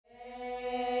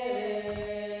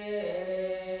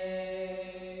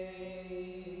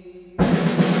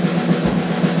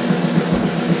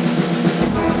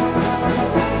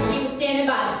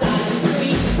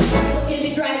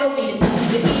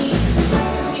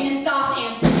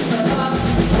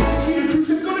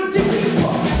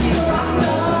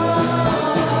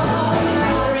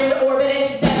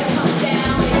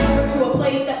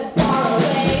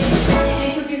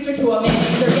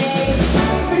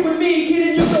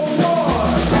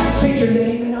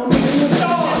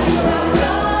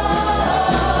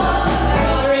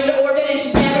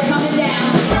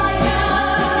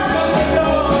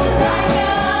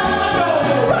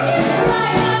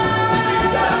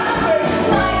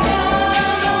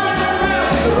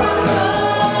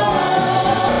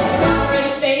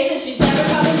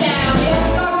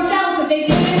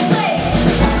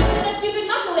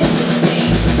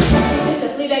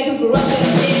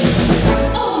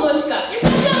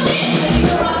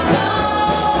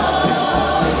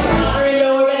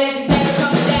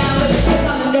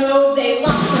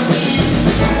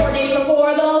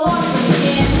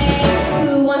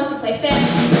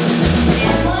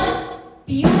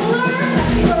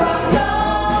She's a rock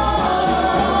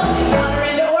dog. They shot her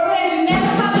into orbit and she's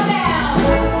never coming down.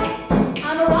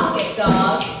 I'm a rocket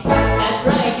dog. That's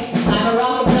right, I'm a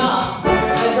rocket dog.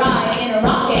 I ride in a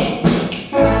rocket.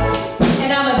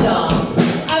 And I'm a dog.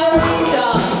 I'm a rocket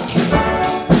dog.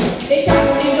 They shot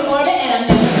her into orbit and I'm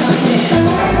never coming down.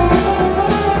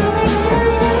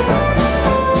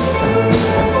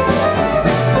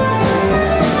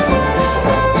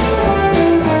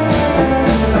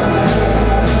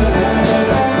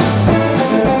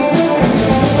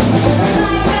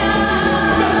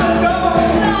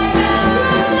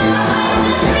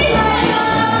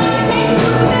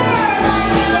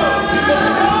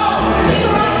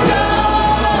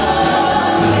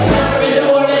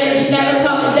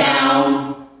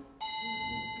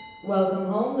 Welcome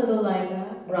home, little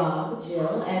Laika, Rob,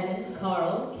 Jill, Evan,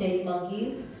 Carl, Cake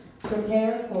Monkeys.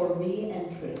 Prepare for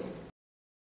re-entry.